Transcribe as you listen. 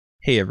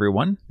Hey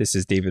everyone, this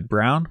is David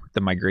Brown with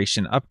the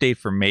migration update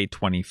for May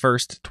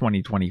 21st,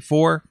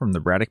 2024 from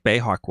the Braddock Bay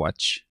Hawk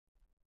Watch.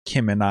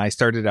 Kim and I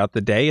started out the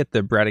day at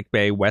the Braddock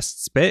Bay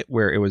West Spit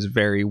where it was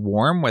very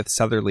warm with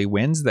southerly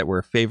winds that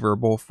were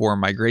favorable for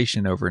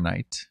migration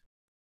overnight.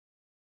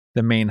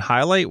 The main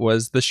highlight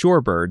was the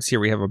shorebirds. Here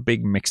we have a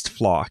big mixed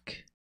flock.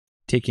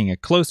 Taking a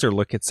closer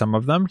look at some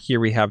of them, here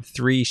we have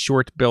 3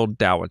 short-billed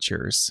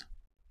dowitchers.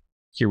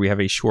 Here we have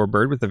a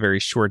shorebird with a very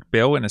short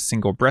bill and a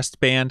single breast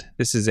band.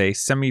 This is a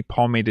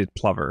semi-palmated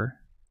plover.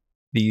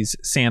 These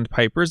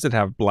sandpipers that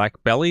have black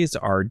bellies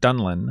are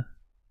dunlin.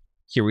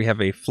 Here we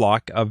have a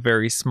flock of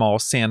very small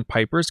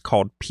sandpipers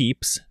called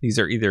peeps. These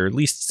are either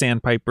least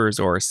sandpipers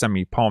or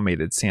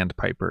semi-palmated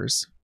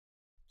sandpipers.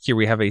 Here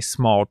we have a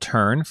small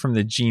tern from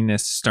the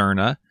genus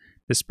Sterna.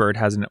 This bird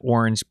has an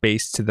orange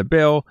base to the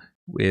bill,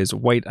 is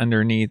white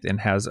underneath,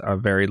 and has a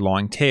very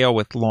long tail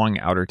with long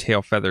outer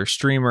tail feather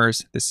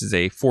streamers. This is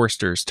a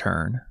Forster's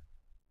tern.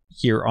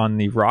 Here on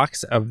the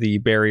rocks of the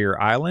barrier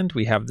island,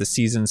 we have the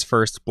season's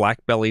first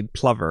black-bellied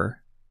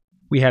plover.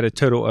 We had a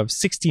total of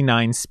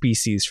 69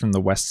 species from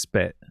the West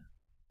Spit.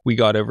 We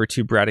got over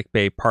to Braddock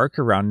Bay Park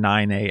around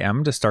 9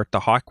 a.m. to start the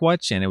Hawk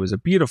Watch, and it was a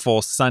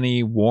beautiful,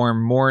 sunny,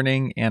 warm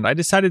morning, and I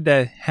decided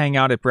to hang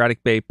out at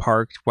Braddock Bay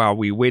Park while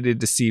we waited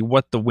to see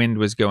what the wind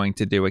was going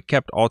to do. It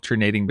kept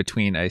alternating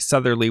between a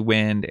southerly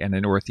wind and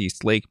a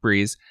northeast lake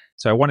breeze,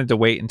 so I wanted to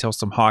wait until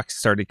some hawks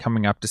started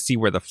coming up to see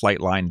where the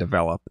flight line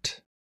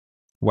developed.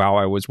 While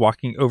I was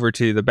walking over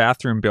to the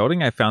bathroom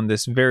building, I found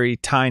this very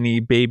tiny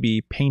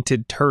baby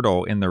painted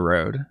turtle in the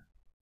road.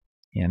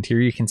 And here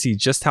you can see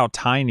just how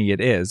tiny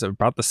it is,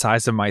 about the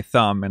size of my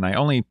thumb, and I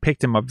only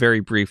picked him up very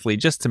briefly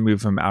just to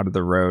move him out of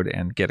the road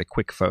and get a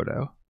quick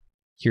photo.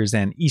 Here's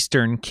an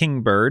eastern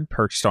kingbird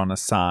perched on a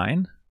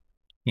sign,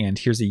 and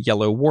here's a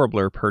yellow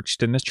warbler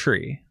perched in a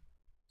tree.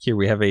 Here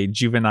we have a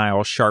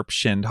juvenile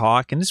sharp-shinned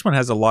hawk, and this one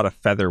has a lot of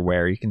feather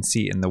wear. You can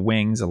see in the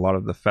wings a lot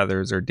of the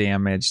feathers are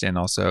damaged, and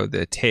also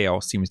the tail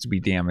seems to be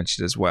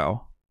damaged as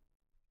well.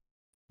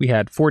 We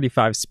had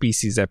 45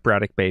 species at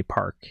Braddock Bay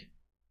Park.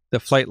 The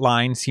flight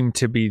line seemed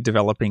to be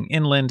developing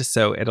inland,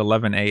 so at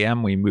 11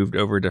 a.m. we moved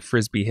over to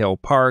Frisbee Hill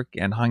Park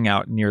and hung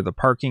out near the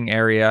parking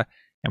area,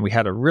 and we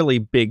had a really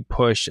big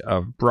push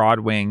of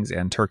broadwings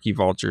and turkey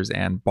vultures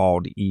and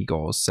bald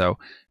eagles. So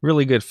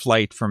really good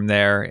flight from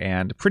there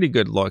and pretty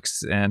good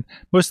looks, and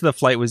most of the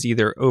flight was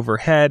either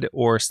overhead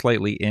or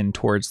slightly in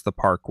towards the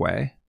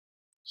parkway.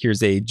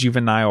 Here's a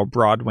juvenile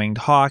broad-winged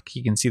hawk.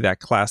 You can see that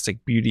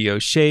classic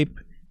Buteo shape,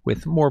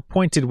 with more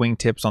pointed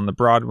wingtips on the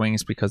broad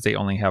wings because they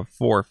only have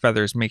 4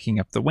 feathers making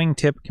up the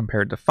wingtip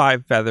compared to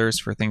 5 feathers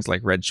for things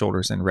like red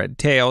shoulders and red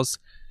tails.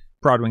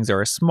 Broadwings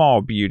are a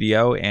small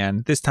Buteo,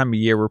 and this time of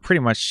year we're pretty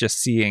much just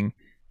seeing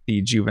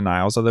the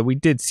juveniles, although we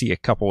did see a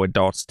couple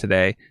adults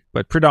today,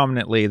 but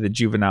predominantly the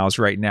juveniles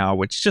right now,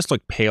 which just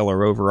look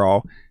paler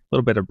overall. A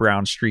little bit of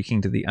brown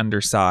streaking to the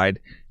underside,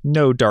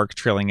 no dark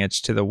trailing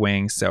edge to the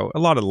wings, so a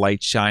lot of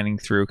light shining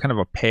through, kind of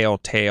a pale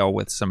tail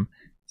with some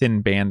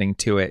thin banding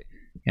to it.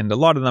 And a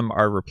lot of them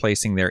are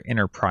replacing their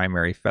inner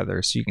primary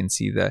feathers, so you can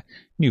see the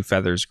new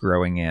feathers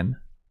growing in.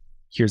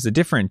 Here's a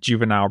different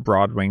juvenile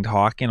broad-winged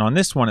hawk, and on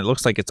this one it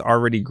looks like it's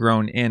already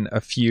grown in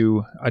a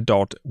few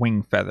adult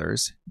wing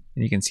feathers.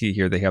 And you can see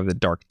here they have the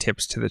dark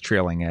tips to the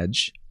trailing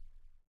edge.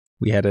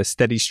 We had a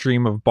steady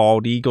stream of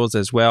bald eagles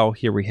as well.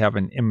 Here we have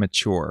an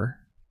immature.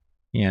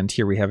 And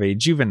here we have a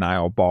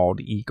juvenile bald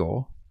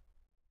eagle.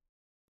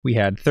 We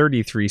had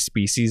 33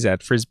 species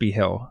at Frisbee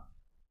Hill.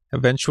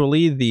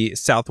 Eventually, the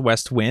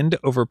southwest wind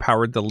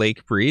overpowered the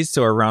lake breeze,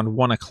 so around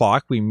 1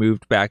 o'clock we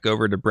moved back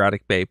over to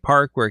Braddock Bay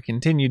Park, where it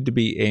continued to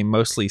be a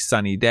mostly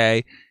sunny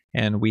day,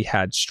 and we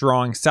had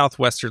strong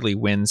southwesterly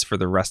winds for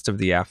the rest of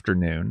the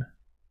afternoon.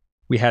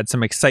 We had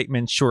some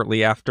excitement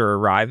shortly after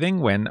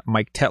arriving when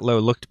Mike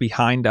Tetlow looked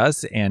behind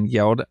us and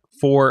yelled,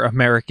 "4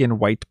 American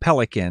white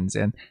pelicans,"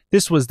 and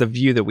this was the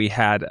view that we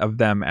had of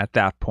them at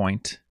that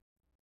point.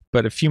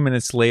 But a few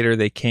minutes later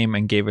they came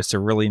and gave us a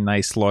really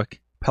nice look.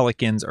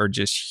 Pelicans are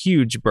just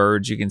huge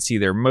birds. You can see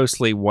they're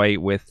mostly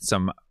white with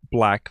some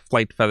black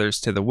flight feathers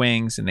to the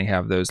wings, and they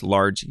have those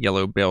large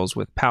yellow bills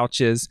with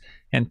pouches,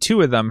 and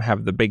 2 of them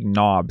have the big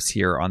knobs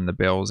here on the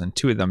bills, and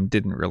 2 of them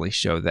didn't really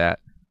show that.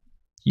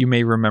 You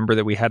may remember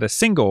that we had a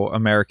single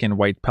American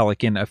white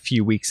pelican a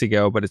few weeks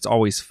ago, but it's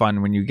always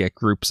fun when you get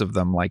groups of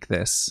them like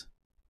this.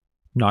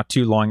 Not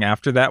too long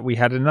after that, we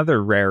had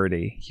another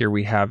rarity. Here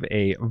we have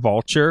a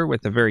vulture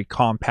with a very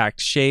compact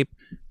shape,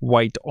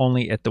 white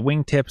only at the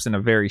wingtips and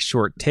a very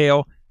short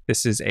tail.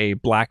 This is a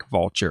black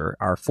vulture,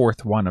 our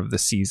 4th one of the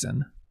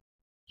season.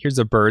 Here's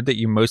a bird that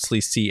you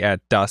mostly see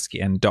at dusk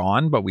and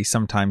dawn, but we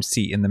sometimes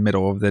see in the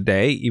middle of the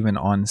day, even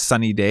on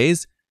sunny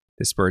days.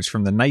 This bird's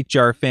from the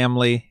nightjar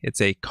family.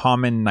 It's a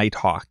common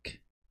nighthawk.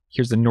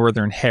 Here's a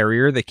northern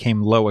harrier that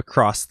came low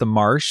across the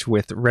marsh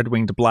with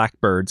red-winged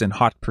blackbirds in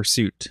hot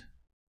pursuit.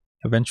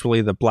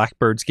 Eventually, the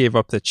blackbirds gave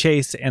up the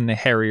chase and the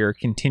harrier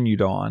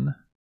continued on.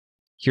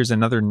 Here's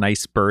another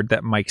nice bird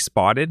that Mike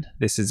spotted.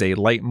 This is a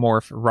light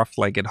morph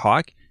rough-legged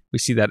hawk. We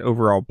see that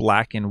overall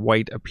black and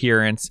white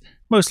appearance,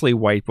 mostly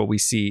white, but we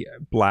see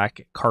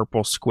black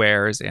carpal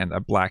squares and a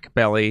black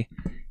belly.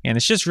 And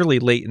it's just really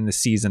late in the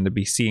season to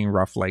be seeing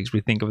roughlegs.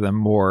 We think of them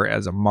more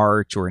as a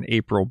March or an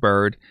April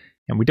bird,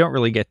 and we don't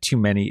really get too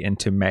many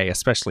into May,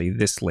 especially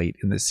this late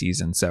in the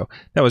season. So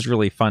that was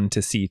really fun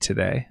to see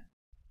today.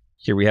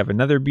 Here we have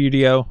another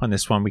Buteo. On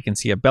this one, we can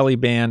see a belly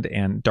band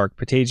and dark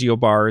patagial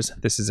bars.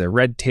 This is a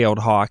red-tailed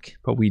hawk,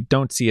 but we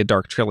don't see a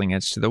dark trilling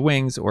edge to the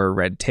wings or a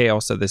red tail,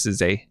 so this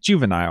is a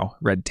juvenile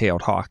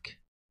red-tailed hawk.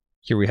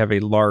 Here we have a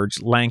large,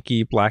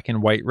 lanky, black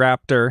and white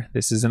raptor.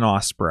 This is an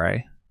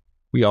osprey.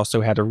 We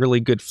also had a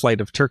really good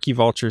flight of turkey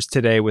vultures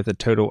today with a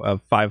total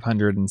of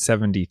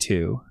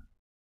 572.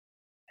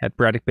 At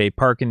Braddock Bay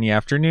Park in the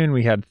afternoon,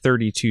 we had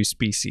 32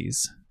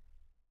 species.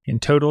 In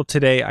total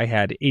today, I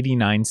had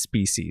 89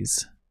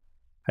 species.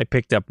 I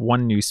picked up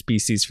one new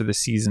species for the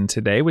season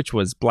today, which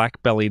was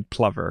black-bellied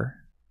plover.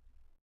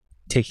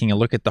 Taking a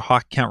look at the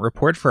hawk count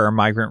report for our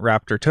migrant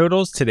raptor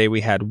totals, today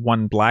we had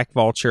 1 black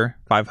vulture,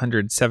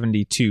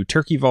 572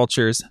 turkey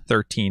vultures,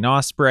 13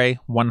 osprey,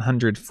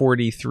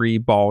 143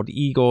 bald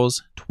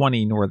eagles,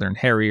 20 northern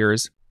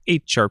harriers,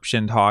 8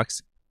 sharp-shinned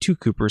hawks, 2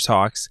 Cooper's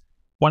hawks,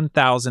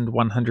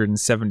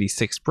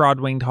 1,176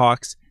 broad-winged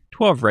hawks,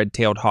 12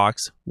 red-tailed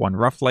hawks, 1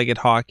 rough-legged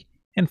hawk,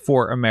 and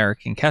 4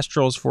 American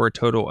kestrels for a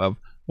total of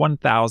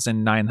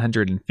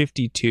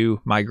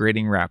 1,952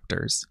 migrating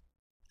raptors.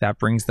 That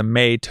brings the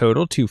May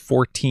total to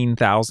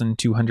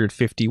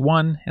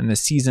 14,251 and the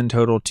season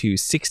total to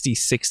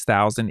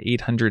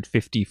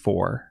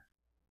 66,854.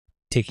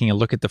 Taking a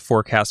look at the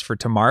forecast for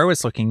tomorrow,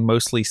 it's looking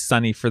mostly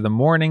sunny for the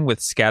morning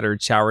with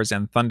scattered showers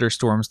and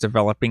thunderstorms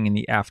developing in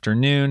the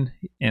afternoon,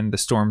 and the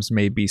storms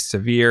may be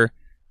severe.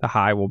 The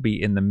high will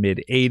be in the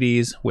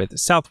mid-80s with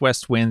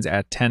southwest winds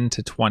at 10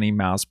 to 20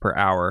 miles per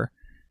hour.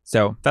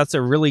 So that's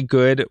a really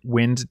good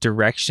wind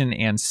direction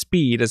and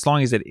speed as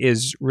long as it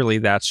is really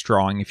that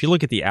strong. If you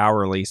look at the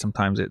hourly,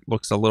 sometimes it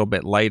looks a little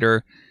bit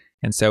lighter.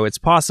 And so it's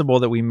possible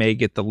that we may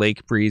get the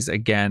lake breeze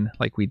again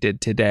like we did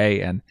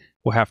today, and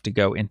we'll have to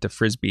go into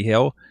Frisbee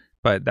Hill.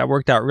 But that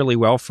worked out really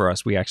well for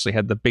us. We actually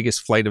had the biggest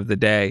flight of the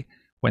day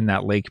when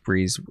that lake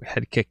breeze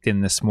had kicked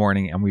in this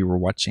morning, and we were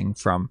watching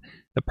from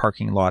the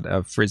parking lot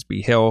of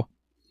Frisbee Hill.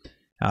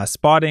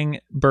 Spotting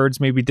birds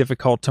may be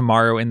difficult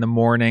tomorrow in the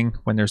morning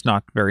when there's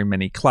not very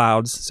many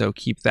clouds, so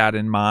keep that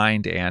in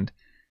mind. And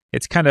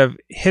it's kind of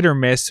hit or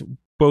miss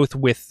both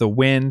with the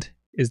wind.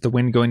 Is the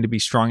wind going to be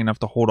strong enough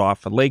to hold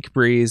off a lake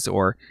breeze,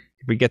 or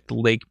if we get the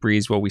lake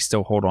breeze, will we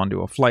still hold on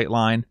to a flight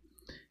line?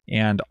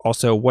 And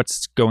also,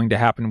 what's going to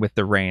happen with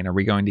the rain? Are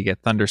we going to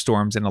get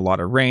thunderstorms and a lot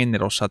of rain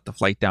that'll shut the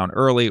flight down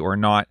early or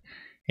not?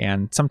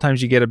 And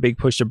sometimes you get a big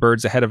push of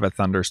birds ahead of a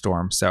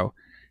thunderstorm, so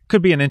it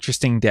could be an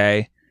interesting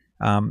day.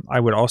 I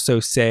would also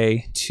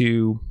say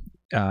to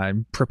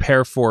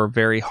prepare for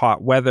very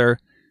hot weather.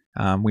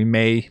 We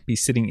may be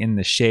sitting in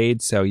the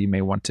shade, so you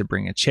may want to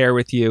bring a chair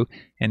with you,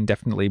 and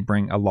definitely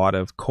bring a lot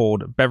of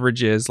cold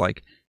beverages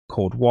like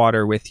cold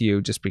water with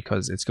you, just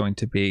because it's going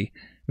to be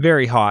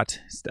very hot.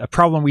 It's a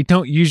problem we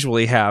don't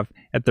usually have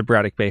at the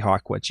Braddock Bay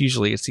Hawk Watch.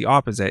 Usually it's the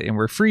opposite, and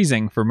we're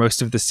freezing for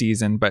most of the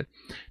season, but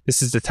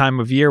this is the time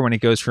of year when it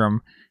goes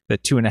from the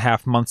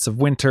 2.5 months of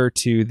winter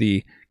to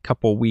the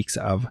couple weeks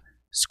of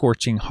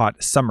scorching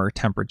hot summer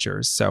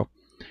temperatures. So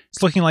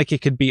it's looking like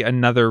it could be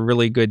another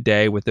really good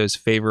day with those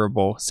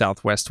favorable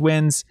southwest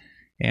winds.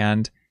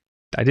 And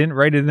I didn't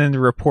write it in the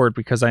report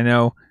because I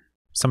know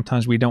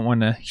sometimes we don't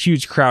want a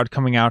huge crowd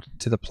coming out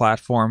to the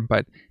platform,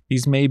 but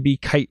these may be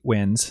kite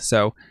winds.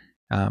 So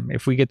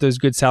if we get those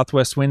good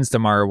southwest winds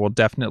tomorrow, we'll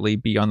definitely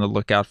be on the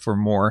lookout for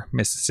more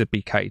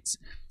Mississippi kites.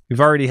 We've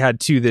already had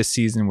 2 this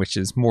season, which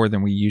is more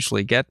than we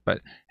usually get,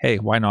 but hey,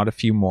 why not a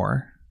few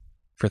more?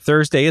 For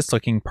Thursday, it's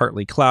looking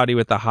partly cloudy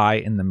with a high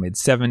in the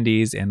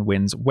mid-70s and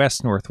winds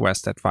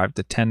west-northwest at 5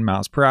 to 10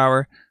 miles per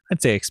hour.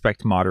 I'd say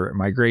expect moderate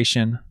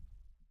migration.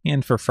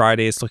 And for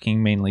Friday, it's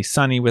looking mainly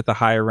sunny with a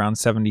high around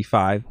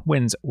 75,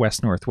 winds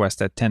west-northwest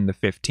at 10 to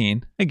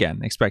 15. Again,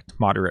 expect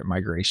moderate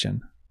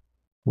migration.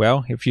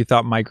 Well, if you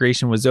thought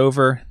migration was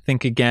over,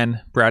 think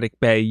again. Braddock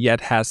Bay yet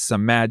has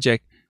some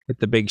magic with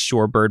the big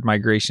shorebird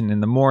migration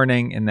in the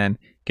morning, and then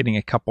getting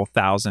a couple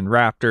thousand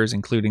raptors,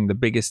 including the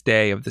biggest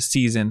day of the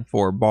season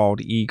for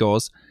bald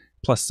eagles,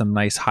 plus some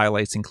nice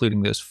highlights,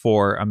 including those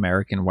 4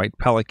 American white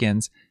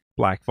pelicans,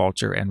 black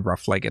vulture, and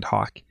rough-legged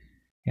hawk.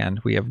 And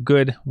we have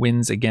good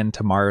winds again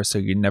tomorrow, so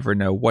you never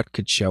know what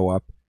could show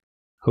up.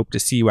 Hope to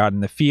see you out in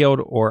the field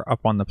or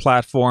up on the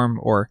platform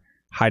or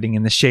hiding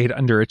in the shade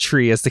under a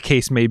tree, as the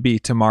case may be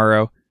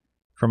tomorrow.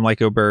 From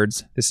Lyco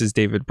Birds, this is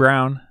David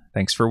Brown.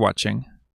 Thanks for watching.